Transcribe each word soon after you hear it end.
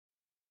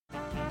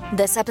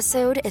This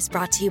episode is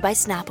brought to you by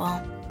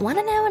Snapple. Want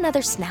to know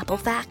another Snapple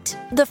fact?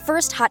 The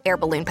first hot air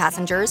balloon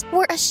passengers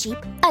were a sheep,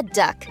 a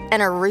duck,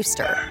 and a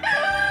rooster.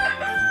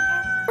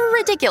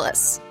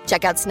 Ridiculous.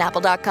 Check out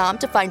Snapple.com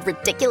to find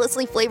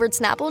ridiculously flavored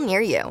Snapple near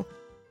you.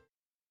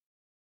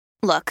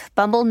 Look,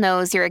 Bumble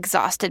knows you're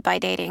exhausted by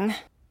dating.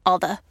 All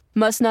the,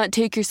 must not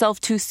take yourself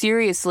too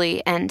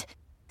seriously, and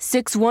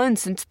 6'1"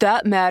 since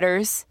that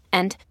matters.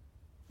 And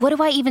what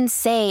do I even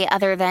say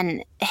other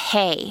than,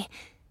 hey?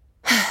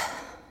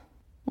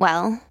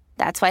 Well,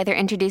 that's why they're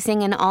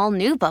introducing an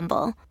all-new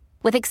Bumble,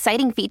 with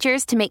exciting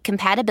features to make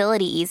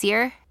compatibility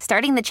easier,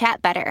 starting the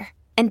chat better,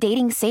 and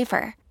dating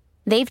safer.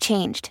 They've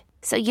changed,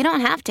 so you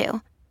don't have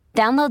to.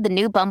 Download the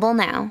new Bumble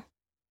now.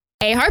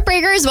 Hey,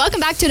 Heartbreakers, welcome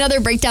back to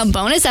another Breakdown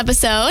bonus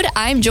episode.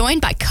 I'm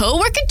joined by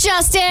coworker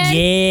Justin.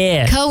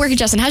 Yeah. Coworker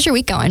Justin, how's your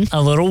week going? A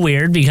little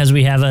weird because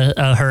we have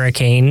a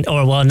hurricane,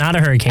 or well, not a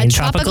hurricane,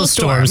 tropical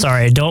storm.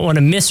 Sorry, I don't want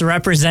to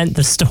misrepresent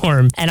the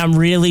storm. And I'm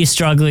really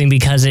struggling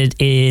because it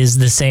is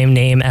the same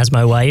name as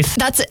my wife.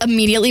 That's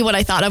immediately what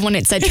I thought of when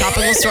it said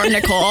Tropical Storm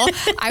Nicole.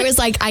 I was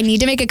like, I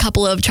need to make a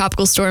couple of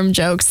tropical storm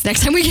jokes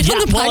next time we get on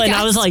the podcast. Well, and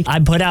I was like, I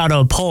put out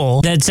a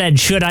poll that said,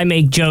 should I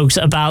make jokes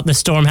about the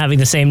storm having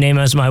the same name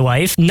as my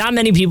wife? Not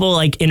many people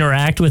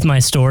interact with my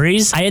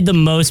stories. I had the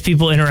most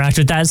people interact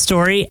with that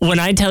story. When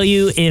I tell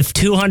you, if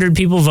 200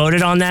 people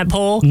voted on that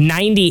poll,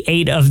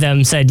 98 of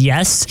them said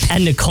yes,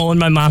 and Nicole and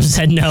my mom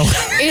said no.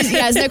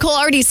 Is Nicole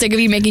already sick of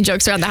you making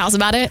jokes around the house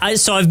about it?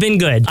 So I've been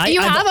good.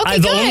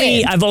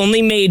 I've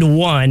only made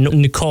one.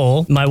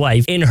 Nicole, my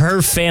wife, in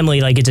her family,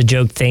 it's a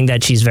joke thing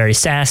that she's very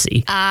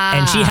sassy.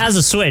 And she has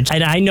a switch,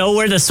 and I know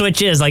where the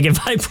switch is.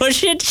 If I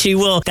push it, she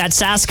will. That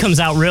sass comes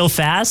out real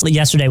fast.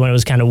 Yesterday when it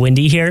was kind of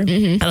windy here,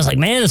 I was like,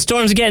 man, the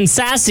storm's getting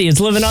sassy. It's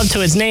living up to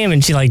its name.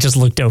 And she just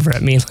looked over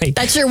at me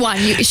that's your one.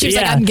 She was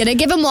like, I'm going to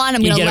give him one.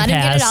 I'm going to let him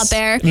get it out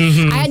there.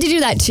 I had to do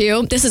that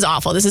too. This is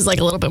awful. This is a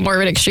little bit more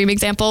of an extreme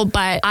example,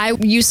 but I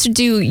used to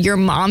do your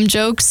mom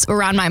jokes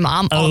around my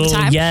mom all the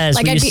time. Yes,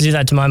 we used to do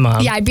that to my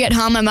mom. Yeah, I'd be at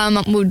home. My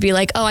mom would be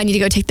like, oh, I need to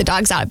go take the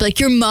dogs out. I'd be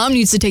like, your mom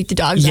needs to take the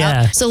dogs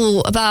out.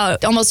 So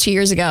about almost 2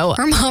 years ago,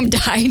 her mom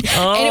died.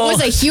 And it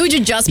was a huge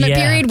adjustment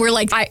period where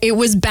it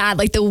was bad.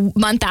 The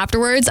month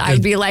afterwards,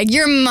 I'd be like,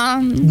 your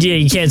mom. Yeah,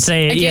 you can't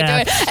say it. I can't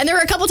do it. And there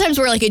were a couple times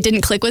where it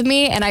didn't click with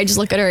me, and I just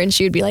look at her and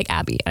she would be like,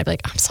 Abby. I'd be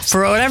like, I'm so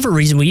sorry. For whatever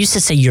reason, we used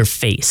to say your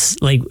face,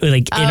 in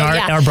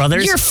our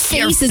brothers. Your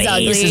face is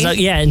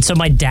ugly. Yeah, and so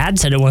my dad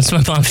said it once to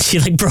my mom.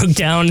 She broke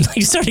down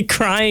and started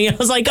crying. I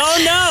was like,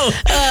 oh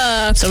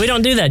no. So we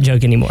don't do that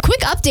joke anymore.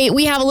 Quick update.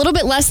 We have a little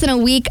bit less than a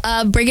week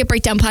of Break It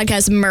Breakdown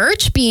podcast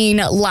merch being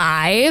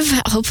live.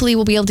 Hopefully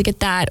we'll be able to get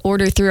that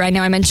order through. I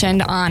know I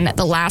mentioned on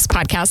the last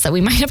podcast that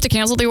we might have to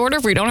cancel the order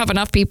if we don't have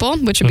enough people,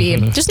 which would be,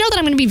 just know that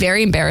I'm going to be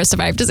very embarrassed if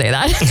I have to say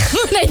that.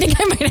 I think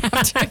I might have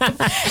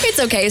to. It's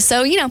okay.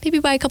 So, maybe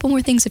buy a couple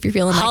more things if you're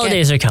feeling like it.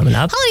 Holidays are coming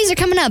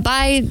up.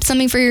 Buy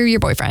something for your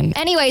boyfriend.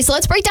 Anyway, so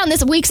let's break down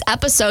this week's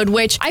episode,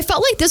 which I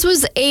felt like this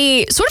was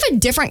a sort of a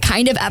different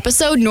kind of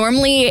episode.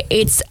 Normally,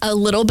 it's a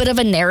little bit of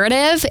a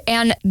narrative.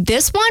 And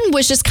this one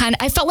was just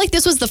I felt like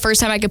this was the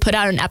first time I could put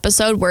out an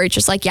episode where it's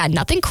just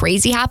nothing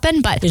crazy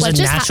happened, but it's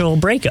a natural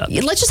breakup.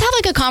 Let's just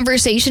have a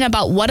conversation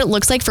about what it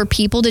looks like for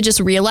people to just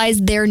realize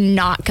they're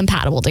not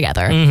compatible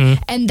together.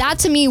 And that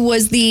to me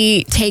was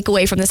the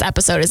takeaway from this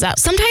episode, is that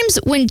sometimes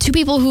when two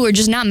people who are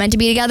just not meant to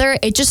be together,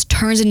 it just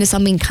turns into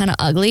something kind of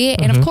ugly.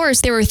 And of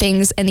course, there were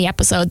things in the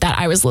episode that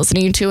I was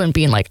listening to and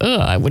being like, oh,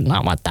 I would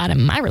not want that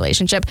in my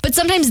relationship. But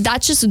sometimes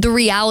that's just the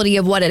reality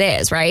of what it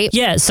is, right?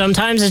 Yeah,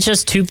 sometimes it's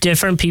just two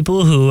different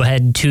people who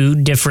had two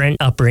different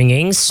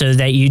upbringings, so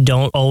that you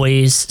don't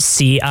always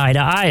see eye to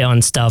eye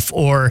on stuff.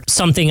 Or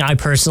something I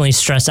personally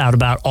stress out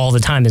about all the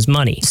time is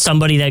money.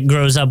 Somebody that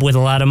grows up with a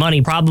lot of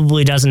money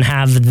probably doesn't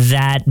have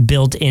that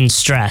built-in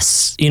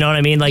stress. You know what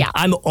I mean?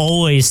 I'm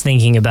always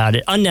thinking about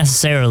it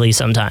unnecessarily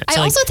sometimes. I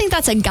also think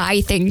that's a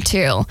guy thing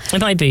too.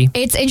 It might be.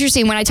 It's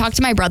interesting. When I talked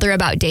to my brother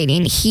about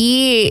dating,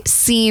 he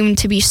seemed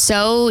to be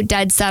so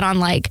dead set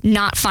on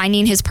not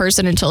finding his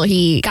person until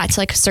he got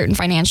to a certain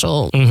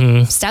financial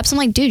steps. I'm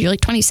like, dude, you're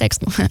 26.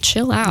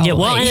 Chill out. Yeah,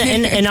 well,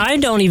 and I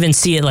don't even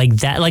see it like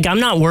that. I'm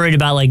not worried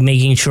about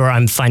making sure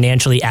I'm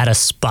financially at a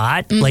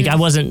spot. I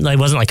wasn't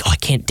like, oh, I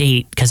can't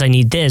date because I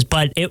need this.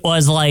 But it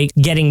was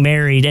getting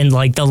married and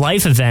the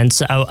life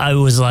events. I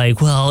was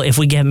like, well, if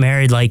we get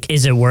married,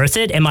 is it worth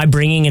it? Am I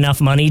bringing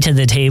enough money to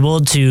the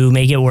table to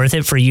make it worth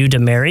it for you to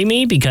marry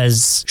me?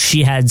 Because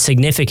she had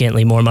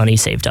significantly more money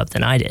saved up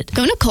than I did.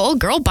 Go Nicole,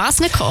 girl boss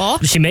Nicole.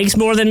 She makes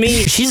more than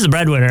me. She's the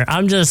breadwinner.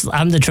 I'm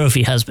the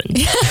trophy husband.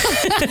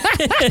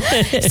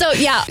 So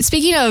yeah,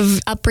 speaking of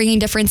upbringing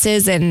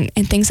differences and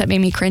things that made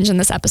me cringe in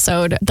this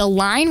episode, the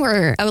line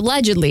where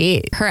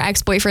allegedly her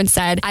ex-boyfriend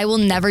said, I will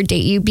never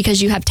date you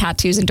because you have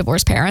tattoos and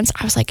divorced parents.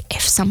 I was like,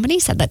 if somebody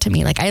said that to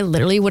me, I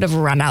literally would have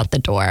run out the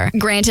door.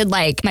 Granted,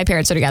 like my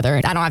parents are together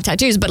and I don't have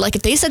tattoos, but like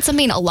if they said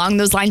something along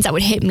those lines that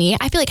would hit me,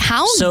 I'd be like,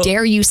 how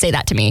dare you say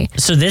that to me?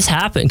 So this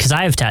happened because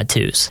I have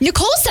tattoos.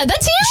 Nicole said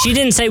that to you? She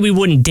didn't say we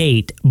wouldn't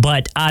date,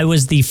 but I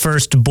was the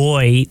first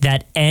boy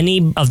that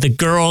any of the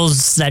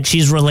girls that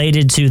she's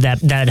related to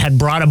that had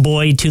brought a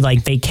boy to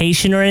like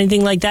vacation or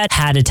anything like that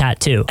had a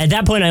tattoo. At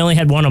that point, I only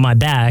had one on my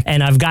back,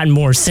 and I've gotten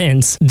more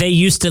since. They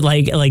used to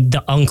like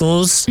the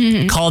uncles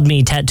called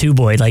me tattoo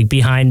boy, like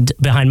behind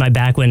my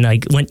back when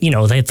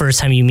the first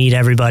time you meet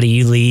everybody,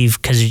 you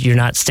leave because you're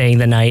not staying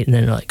the night, and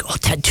then they're like, oh,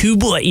 tattoo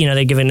boy,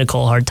 they're giving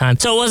Nicole a hard time.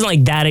 So it wasn't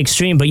like that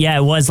extreme, but yeah,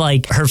 it was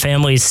like her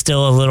family's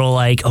still a little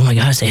like, oh my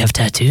gosh, they have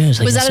tattoos.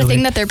 Like, was that a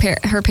thing that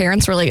her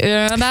parents were like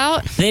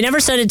about? They never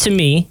said it to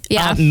me.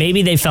 Yeah.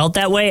 Maybe they felt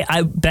that way.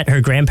 I bet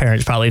her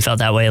grandparents probably felt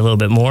that way a little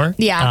bit more.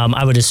 Yeah.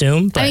 I would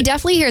assume. But. I mean,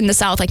 definitely here in the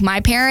South, like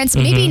my parents,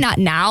 maybe not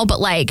now, but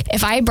like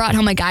if I brought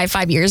home a guy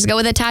 5 years ago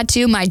with a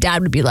tattoo, my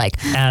dad would be like,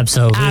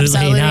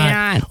 absolutely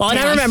not. Well, and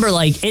I remember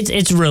like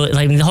it's really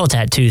like the whole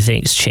tattoo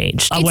thing's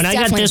changed. When I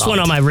got this one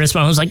on my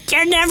wristband, I was like,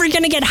 you're never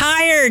going to get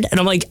hired. And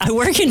I'm like, I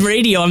work in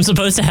radio. I'm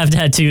supposed to have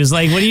tattoos.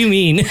 Like, what do you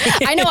mean?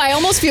 I know. I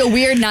almost feel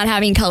weird not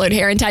having colored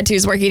hair and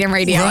tattoos working in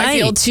radio. Right. I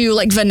feel too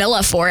like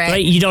vanilla for it.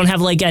 Right. You don't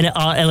have like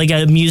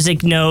a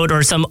music note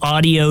or some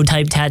audio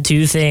type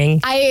tattoo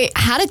thing. I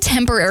had a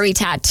temporary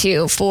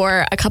tattoo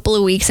for a couple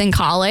of weeks in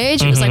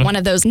college. It was like one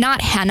of those,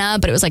 not henna,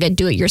 but it was like a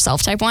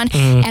do-it-yourself type one.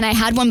 And I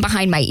had one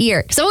behind my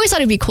ear. So I always thought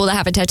it'd be cool to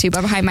have a tattoo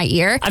behind my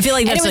ear. I feel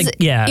like that's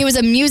it was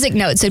a music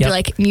note. So it'd be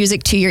like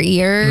music to your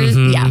ears.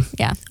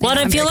 Yeah. Well,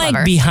 I feel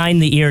like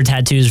behind the ear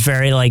tattoo is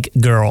very like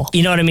girl.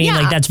 You know what I mean? Yeah.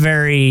 Like that's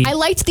very. I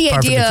liked the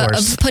idea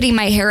of putting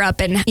my hair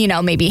up and,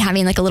 maybe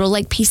having like a little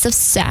like piece of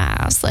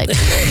sass. Like,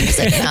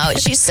 no,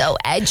 she's so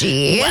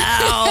edgy.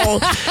 Wow.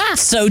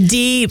 So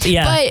deep.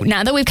 Yeah. But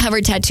now that we've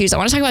covered tattoos, I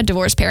want to talk about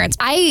divorced parents.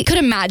 I could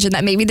imagine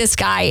that maybe this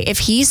guy, if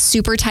he's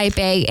super type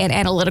A and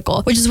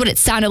analytical, which is what it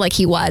sounded like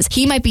he was,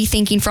 he might be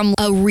thinking from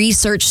a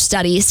research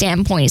study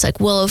standpoint. He's like,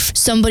 well, if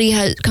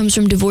somebody comes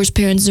from divorced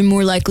parents, they're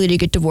more likely to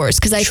get divorced.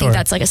 Because I think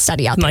that's like a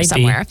study out there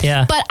somewhere.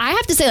 Yeah. But I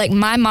have to say, like,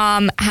 my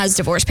mom has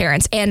divorced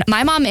parents, and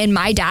my mom and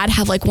my dad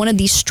have like one of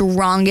the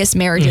strongest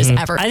marriages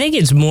ever. I think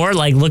it's more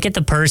like look at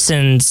the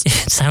person's, it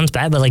sounds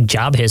bad, but like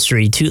job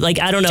history too. Like,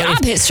 I don't know.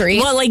 Job history?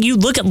 Well, like you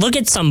look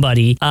at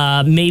somebody,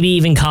 maybe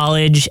even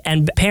college,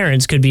 and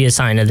parents could be a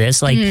sign of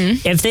this. Like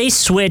if they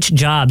switch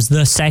jobs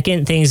the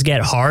second things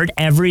get hard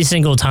every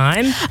single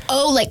time.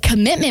 Oh, like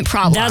commitment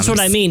problems. That's what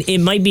I mean. It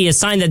might be a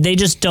sign that they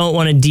just don't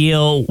want to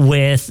deal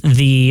with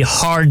the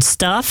hard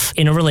stuff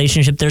in a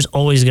relationship. There's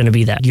always going to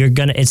be that.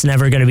 It's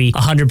never going to be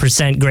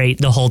 100% great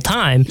the whole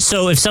time.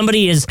 So if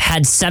somebody has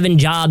had 7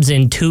 jobs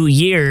in 2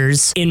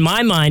 years, in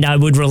my mind, I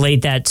would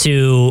relate that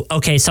to,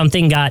 okay,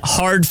 something got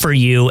hard for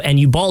you and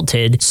you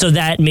bolted, so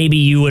that maybe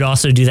you would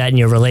also do that in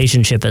your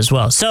relationship as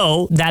well.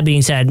 So that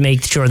being said,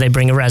 make sure they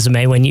bring a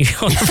resume when you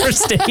go on the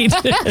first date.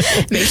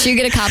 Make sure you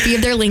get a copy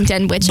of their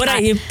LinkedIn,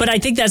 but I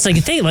think that's like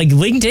a thing. Like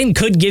LinkedIn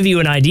could give you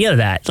an idea of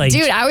that. Like,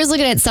 dude, I was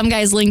looking at some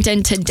guy's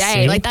LinkedIn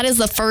today. See? Like that is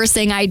the first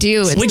thing I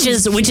do. Which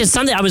is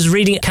something I was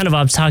reading kind of,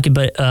 I was talking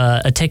about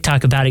a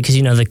TikTok about it, because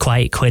the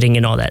quiet quitting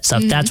and all that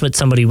stuff. That's what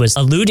somebody was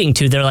alluding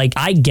to. They're like,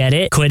 I get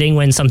it, quitting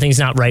when something's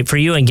not right for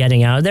you and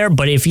getting out of there.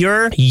 But if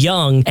you're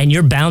young and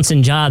you're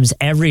bouncing jobs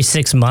every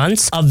 6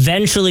 months,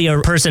 eventually a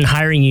person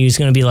hiring you is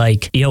going to be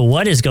like, yo,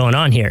 what is going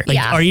on here? Like,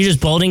 are you just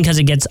bolting because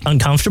it gets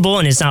uncomfortable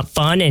and it's not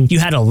fun and you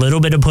had a little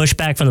bit of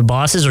pushback from the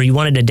bosses, or you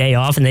wanted a day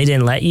off and they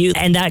didn't let you?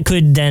 And that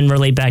could then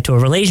relate back to a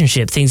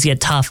relationship. Things get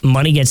tough,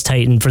 money gets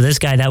tight. And for this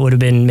guy, that would have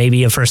been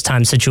maybe a first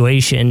time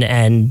situation,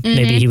 and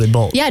maybe he would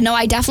bolt. Yeah, no,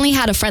 I definitely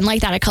had a friend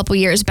like that a couple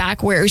years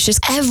back where it was just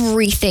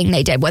everything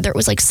they did, whether it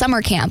was like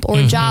summer camp or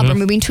a job or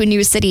moving to a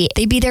new city.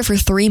 They'd be there for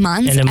 3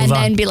 months and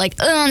then be like,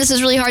 oh, this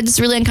is really hard. This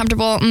is really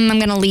uncomfortable. I'm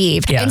going to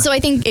leave. Yeah. And so I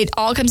think it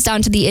all comes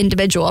down to the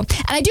individual.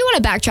 And I do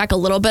want to backtrack a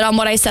little bit on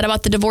what I said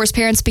about the divorced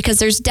parents, because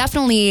there's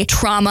definitely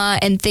trauma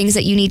and things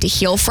that you need to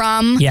heal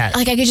from. Yeah.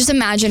 Like I could just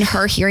imagine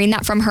her hearing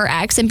that from her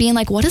ex and being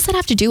like, what does that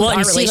have to do with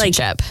our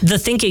relationship? Like, the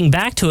thinking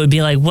back to it would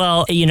be like,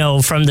 well,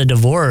 from the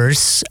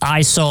divorce,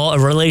 I saw a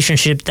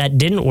relationship that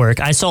didn't work.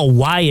 I saw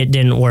why it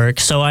didn't work.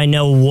 So I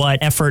know what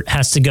effort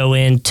has to go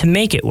in to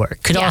make it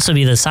work. Could also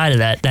be the side of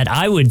that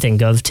I would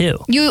think of too.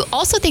 You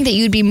also think that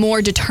you'd be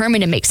more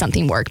determined to make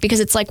something work, because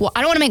it's like, well,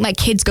 I don't want to make my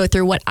kids go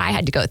through what I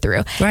had to go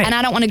through. Right. And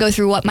I don't want to go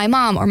through what my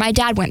mom or my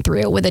dad went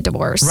through with a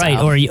divorce. Right.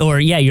 So. Or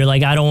you're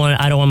like, I don't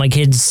want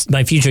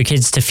my future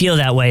kids to feel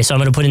that way. So I'm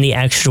going to put in the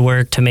extra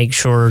work to make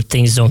sure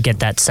things don't get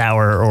that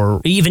sour.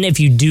 Or even if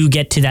you do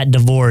get to that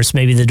divorce,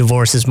 maybe the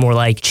divorce is more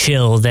like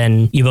chill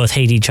than you both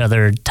hate each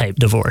other type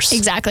divorce.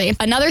 Exactly.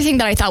 Another thing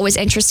that I thought was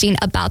interesting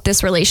about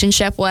this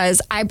relationship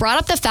was I brought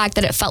up the fact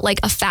that it felt like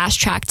a fast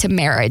track to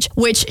marriage,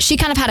 which she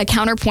kind of had a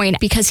counterpoint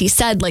because he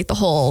said like the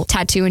whole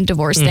tattoo and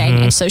divorce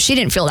thing. And so she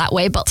didn't feel that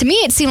way. But to me,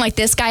 it seemed like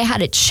this guy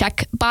had a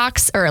check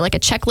box or like a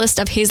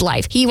checklist of his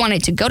life. He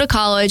wanted to go to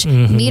college,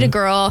 meet a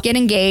girl, get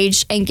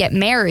engaged, and get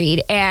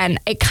married. And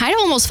it kind of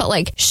almost felt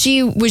like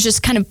she was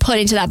just kind of put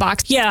into that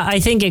box. Yeah, I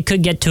think it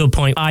could get to a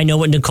point. I know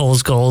what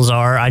Nicole's goals are.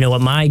 are. I know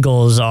what my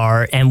goals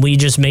are. And we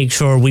just make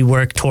sure we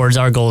work towards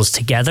our goals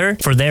together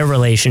for their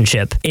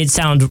relationship. It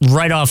sounds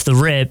right off the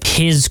rip,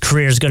 his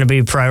career is going to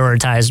be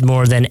prioritized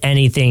more than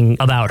anything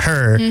about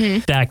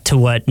her. Back to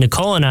what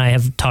Nicole and I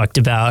have talked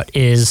about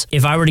is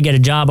if I were to get a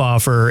job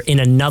offer in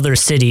another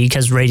city,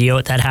 because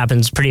radio, that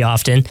happens pretty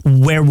often,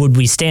 where would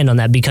we stand on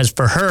that? Because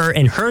for her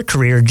and her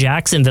career,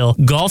 Jacksonville,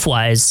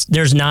 golf-wise,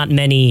 there's not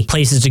many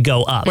places to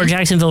go up. Where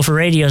Jacksonville for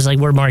radio is like,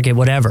 we're market,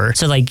 whatever.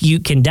 So like you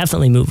can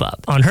definitely move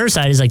up. On her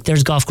side is like,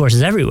 there's golf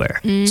courses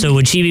everywhere. So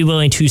would she be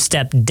willing to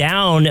step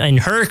down in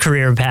her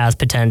career path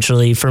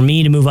potentially for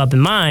me to move up in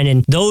mine?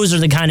 And those are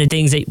the kind of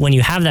things that when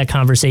you have that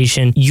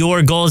conversation,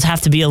 your goals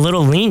have to be a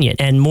little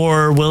lenient and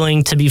more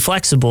willing to be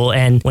flexible.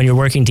 And when you're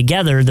working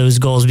together, those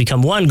goals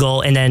become one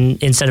goal. And then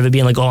instead of it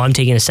being like, oh, I'm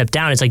taking a step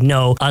down, it's like,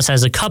 no, us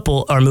as a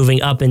couple are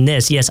moving up in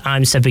this. Yes,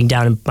 I'm stepping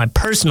down in my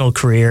personal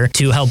career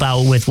to help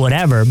out with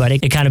whatever, but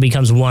it kind of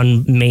becomes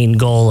one main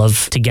goal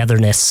of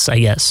togetherness, I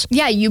guess.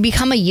 Yeah, you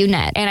become a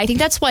unit. And I think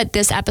that's what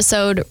this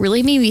episode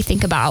really made me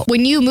think about.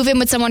 When you move in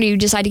with someone or you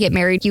decide to get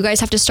married, you guys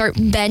have to start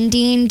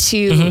bending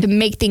to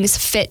make things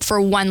fit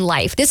for one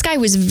life. This guy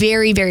was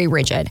very, very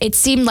rigid. It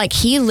seemed like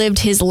he lived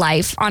his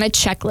life on a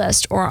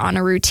checklist or on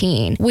a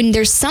routine. When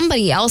there's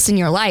somebody else in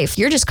your life,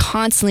 you're just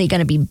constantly going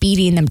to be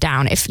beating them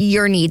down if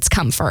your needs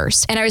come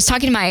first. And I was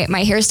talking to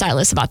my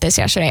hairstylist about this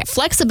yesterday.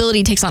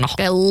 Flexibility takes on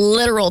a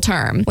literal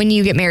term when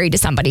you get married to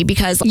somebody,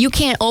 because you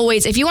can't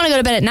always, if you want to go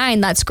to bed at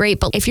 9, that's great.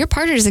 But if your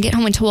partner doesn't get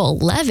home until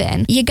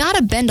 11, you got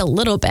to bend a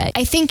little bit.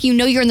 I think you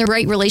know you're in the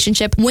right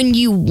relationship when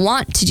you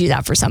want to do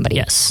that for somebody.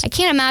 Yes. I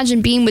can't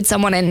imagine being with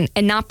someone and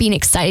not being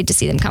excited to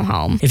see them come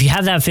home. If you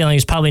have that feeling,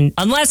 it's probably,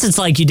 unless it's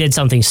like you did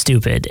something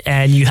stupid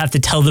and you have to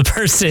tell the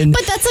person.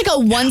 But that's like a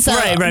once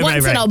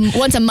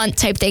a month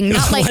type thing.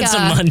 Not like once a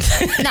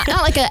month.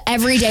 not like a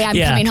every day I'm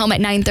coming home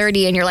at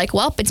 9:30 and you're like,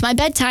 well, it's my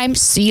bedtime.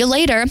 See you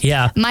later.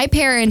 Yeah. My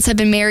parents have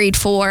been married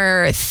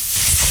for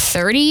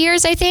 30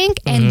 years, I think,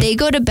 and they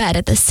go to bed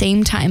at the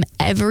same time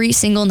every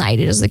single night.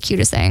 It is the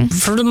cutest thing.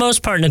 For the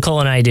most part, Nicole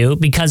and I do,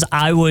 because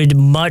I would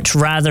much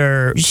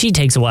rather, she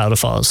takes a while to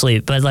fall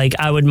asleep, but like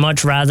I would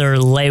much rather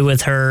lay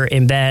with her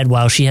in bed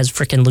while she has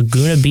freaking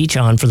Laguna Beach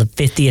on for the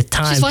 50th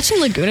time. She's watching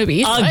Laguna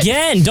Beach?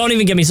 Again, what? Don't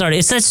even get me started.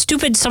 It's that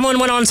stupid, someone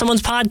went on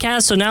someone's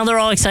podcast, so now they're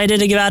all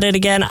excited about it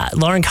again.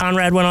 Lauren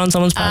Conrad went on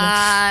someone's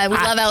podcast. We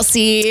love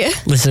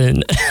LC.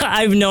 Listen,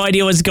 I have no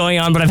idea what's going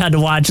on, but I've had to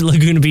watch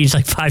Laguna Beach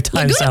like 5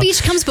 times. Laguna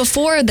Beach comes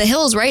before the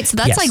Hills, right? So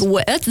that's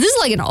this is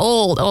like an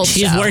old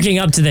She's show. working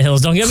up to the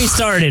Hills. Don't get me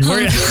started.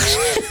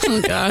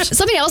 Oh gosh.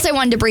 Something else I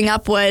wanted to bring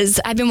up was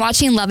I've been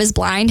watching Love is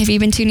Blind. Have you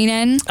been tuning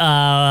in?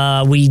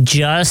 We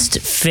just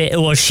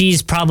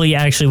she's probably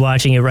actually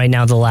watching it right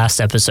now, the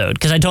last episode,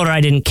 because I told her I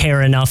didn't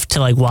care enough to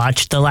like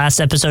watch the last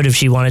episode if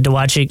she wanted to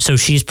watch it. So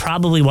she's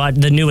probably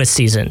watched the newest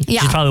season. Yeah.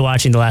 She's probably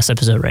watching the last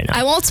episode right now.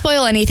 I won't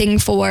spoil anything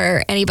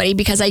for anybody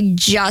because I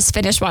just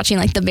finished watching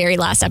like the very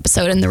last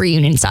episode and the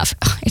reunion stuff.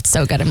 Oh, it's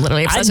so good. I'm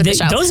literally obsessed with the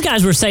show. Those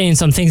guys were saying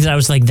some things that I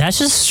was like, that's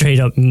just straight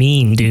up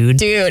mean, dude.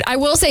 Dude, I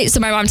will say, so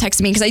my mom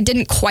texted me because I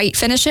didn't quite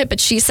finish it, but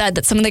she said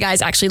that some of the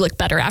guys actually look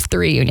better after the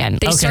reunion.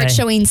 They start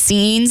showing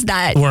scenes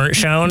that weren't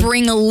shown,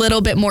 bring a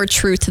little bit more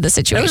truth to the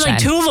situation. There was like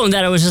 2 of them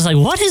that I was just like,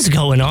 what is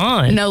going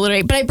on? No,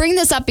 literally. But I bring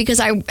this up because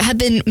I have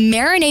been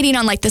marinating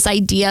on like this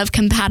idea of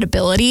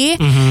compatibility.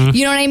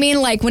 You know what I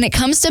mean? Like when it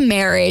comes to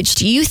marriage,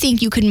 do you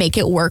think you could make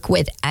it work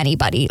with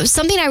anybody?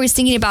 Something I was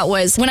thinking about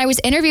was when I was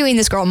interviewing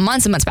this girl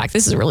months and months back,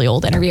 this is a really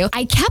old interview,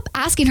 I kept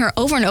asking her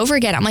over and over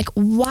again, I'm like,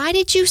 why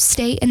did you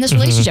stay in this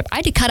relationship? I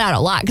had to cut out a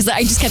lot because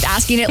I just kept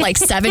asking it like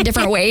 7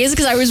 different ways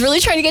because I was really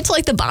trying to get to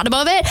like the bottom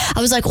of it.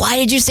 I was like, why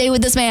did you stay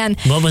with this man?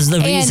 What was the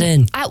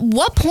reason? At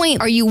what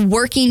point are you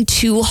working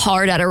too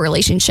hard at a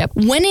relationship?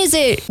 When is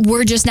it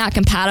we're just not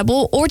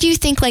compatible? Or do you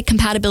think like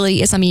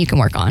compatibility is something you can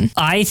work on?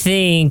 I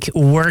think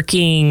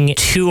working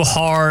too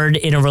hard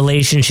in a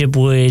relationship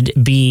would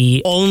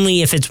be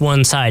only if it's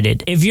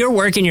one-sided. If you're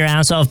working your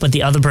ass off, but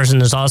the other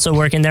person is also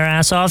working their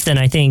ass off, then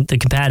I think the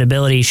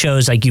compatibility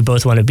shows like you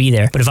both want to be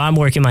there. But if I'm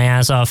working my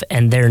ass off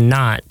and they're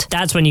not,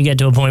 that's when you get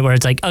to a point where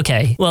it's like,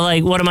 okay, well,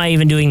 like, what am I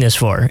even doing this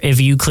for if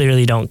you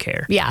clearly don't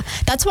care? Yeah,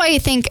 that's why I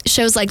think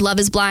shows like Love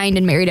is Blind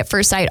and Married at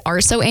First Sight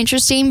are so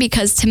interesting,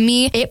 because to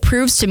me, it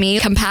proves to me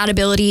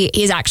compatibility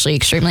is actually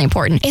extremely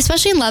important,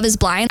 especially in Love is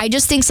Blind. I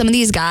just think some of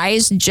these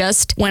guys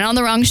just went on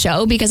the wrong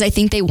show because I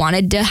think they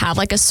wanted to have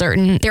like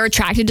they're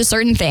attracted to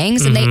certain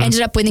things, and they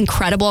ended up with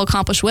incredible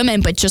accomplished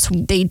women, but just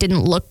they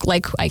didn't look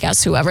like, I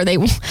guess, whoever they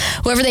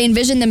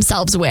envisioned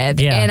themselves with.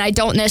 Yeah. And I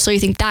don't necessarily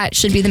think that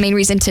should be the main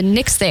reason to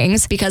nix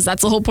things, because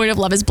that's the whole point of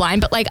Love is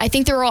Blind. But like, I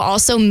think there are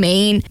also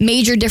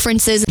major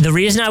differences. The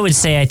reason I would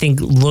say I think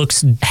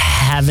looks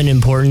have an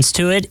importance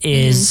to it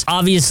is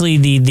obviously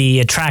the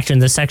attraction,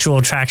 the sexual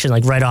attraction,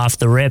 like right off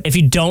the rip. If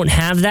you don't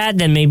have that,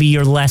 then maybe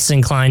you're less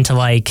inclined to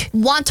like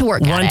want to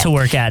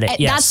work at it.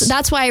 Yes.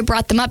 That's why I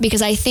brought them up,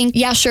 because I think,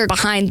 yeah, sure,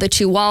 behind the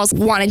 2 walls,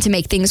 wanted to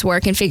make things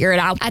work and figure it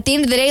out. At the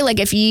end of the day, like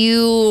if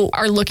you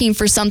are looking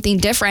for something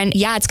different,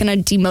 yeah, it's going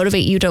to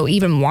motivate you to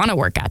even want to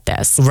work at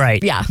this.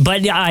 Right. Yeah.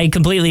 But I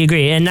completely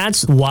agree. And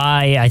that's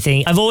why I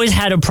think I've always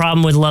had a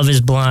problem with Love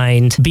is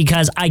Blind,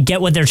 because I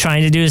get what they're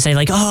trying to do, to say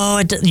like,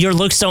 oh, your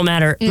looks don't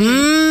matter.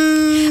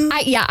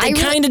 I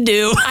kind of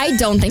do. I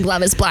don't think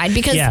Love is Blind,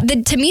 because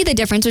to me, the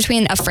difference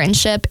between a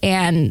friendship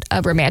and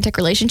a romantic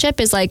relationship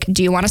is like,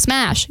 do you want to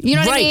smash? You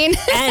know what I mean?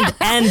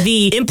 and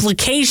the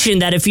implication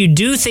that if you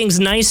do things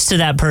nice to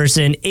that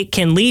person, it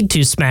can lead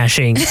to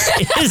smashing.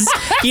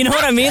 You know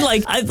what I mean?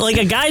 Like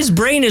a guy's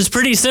brain is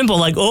pretty simple.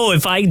 Like, oh,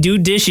 if I do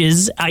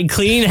dishes, I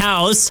clean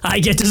house, I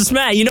get to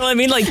smash. You know what I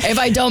mean? Like, if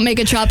I don't make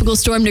a tropical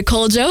storm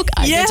Nicole joke,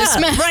 I get to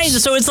smash. Right.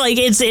 So it's like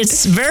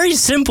it's very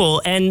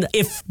simple. And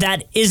if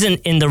that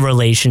isn't in the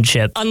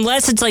relationship,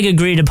 unless it's like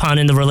agreed upon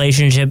in the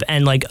relationship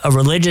and like a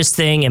religious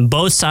thing, and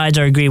both sides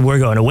are agreed we're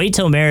going to wait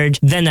till marriage,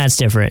 then that's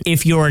different.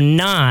 If you're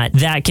not,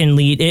 that can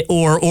lead it,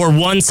 or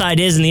one side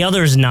is and the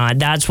other is not.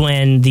 That's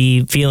when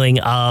the feeling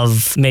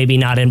of maybe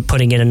not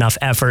putting in enough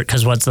effort,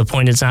 because what's the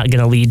point? It's not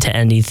going to lead to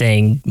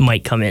anything,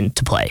 might come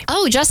into play.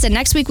 Oh, Justin,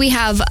 next week we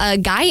have a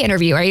guy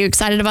interview. Are you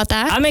excited about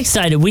that? I'm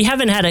excited. We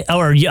haven't had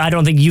I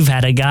don't think you've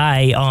had a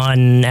guy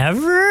on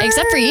ever.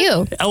 Except for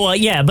you. Oh, well,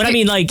 yeah. But I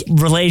mean, like,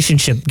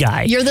 relationship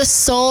guy. You're the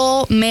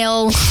sole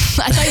male.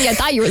 I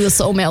thought you were the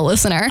sole male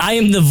listener. I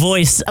am the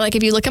voice. Like,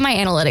 if you look at my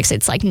analytics,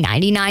 it's like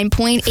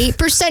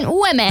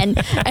 99.8% women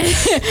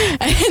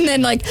and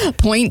then like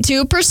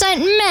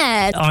 0.2%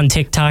 men. On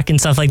TikTok and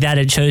stuff like that,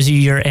 it shows you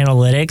your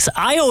analytics.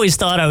 I always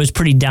thought I was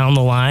pretty down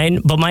the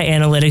line, but my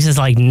analytics is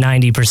like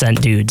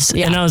 90% dudes.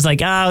 Yeah. And I was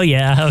like, oh,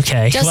 yeah,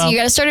 okay. Justin, you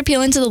got to start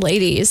appealing to the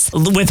ladies.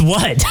 With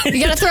what?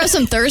 You got to throw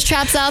some thirst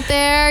traps out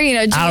there. You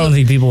know, I don't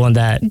think people want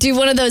that. Do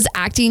one of those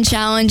acting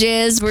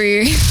challenges where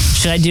you're...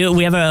 Should I do it?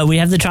 We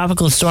have the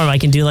tropical storm. I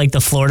can do like the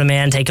Florida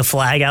man, take a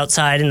flag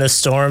outside in the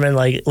storm and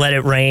like let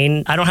it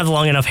rain. I don't have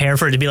long enough hair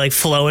for it to be like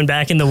flowing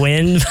back in the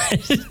wind.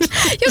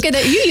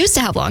 You used to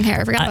have long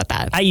hair. I forgot about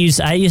that. I used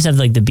to have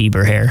like the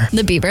Bieber hair.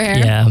 The Bieber hair?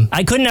 Yeah.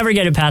 I could never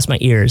get it past my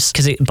ears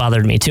because it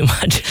bothered me too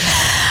much.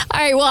 All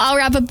right. Well, I'll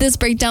wrap up this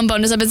breakdown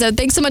bonus episode.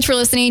 Thanks so much for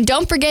listening.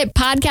 Don't forget,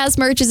 podcast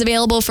merch is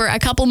available for a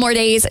couple more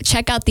days.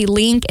 Check out the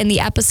link in the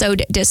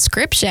episode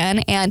description,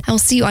 and I'll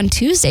see you on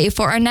Tuesday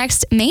for our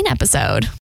next main episode.